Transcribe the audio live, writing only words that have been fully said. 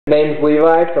My name's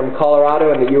Levi from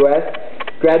Colorado in the U.S.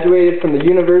 Graduated from the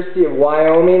University of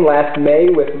Wyoming last May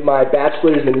with my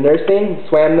bachelor's in nursing.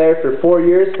 Swam there for 4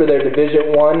 years for their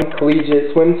Division I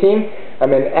collegiate swim team. I'm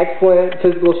in excellent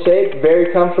physical shape, very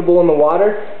comfortable in the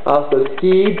water. I also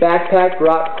ski, backpack,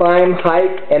 rock climb,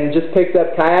 hike, and just picked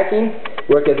up kayaking.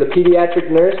 Work as a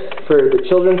pediatric nurse for the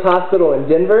Children's Hospital in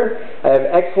Denver. I have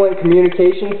excellent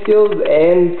communication skills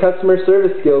and customer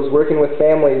service skills working with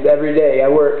families every day.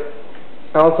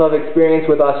 I also have experience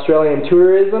with Australian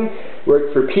tourism.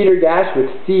 Worked for Peter Gash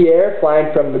with Sea Air, flying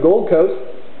from the Gold Coast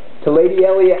to Lady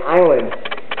Elliot Island.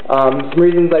 Some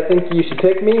reasons I think you should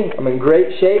pick me: I'm in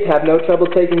great shape, have no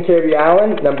trouble taking care of your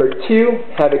island. Number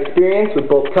 2, have experience with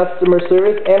both customer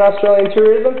service and Australian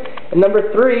tourism. And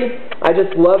number 3, I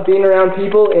just love being around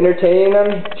people, entertaining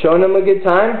them, showing them a good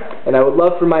time, and I would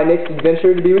love for my next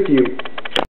adventure to be with you.